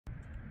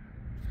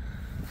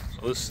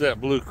So this is that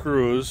blue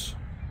Cruze.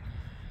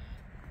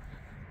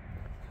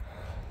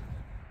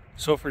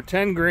 So for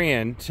 10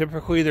 grand,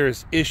 typically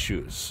there's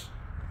issues.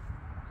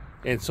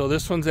 And so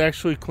this one's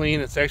actually clean.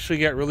 It's actually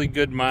got really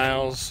good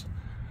miles.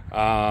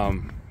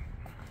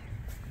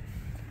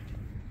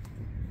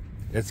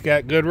 It's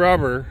got good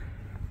rubber.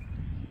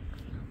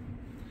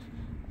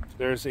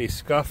 There's a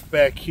scuff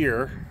back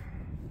here.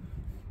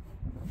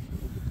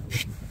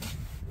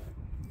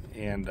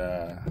 And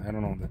I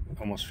don't know, that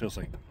almost feels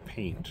like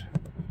paint.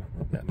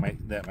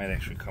 That might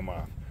actually come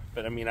off.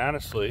 But I mean,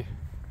 honestly,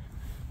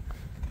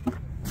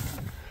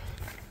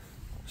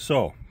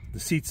 so the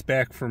seat's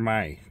back for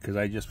because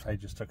I just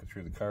took it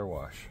through the car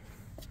wash.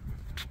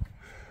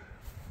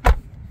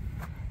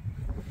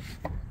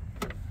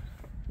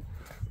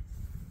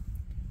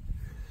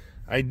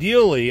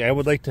 Ideally, I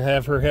would like to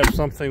have her have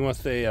something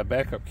with a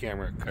backup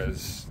camera,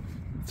 because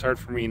it's hard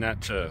for me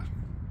not to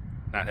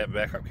not have a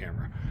backup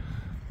camera.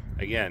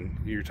 Again,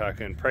 you're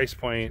talking price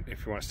point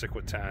if you want to stick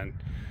with 10,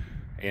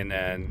 and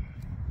then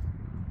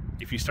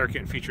if you start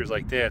getting features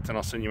like that, then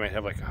all of a sudden you might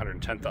have like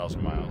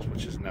 110,000 miles,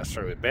 which isn't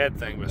necessarily a bad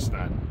thing, but it's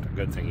not a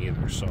good thing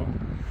either. So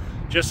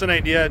just an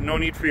idea, no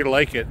need for you to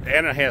like it.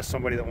 Anna has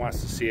somebody that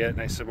wants to see it,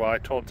 and I said, well, I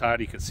told Todd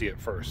he could see it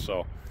first,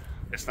 so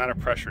it's not a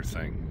pressure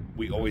thing.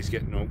 We always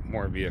get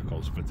more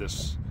vehicles, but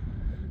this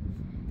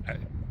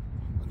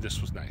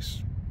was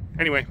nice.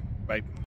 Anyway, bye.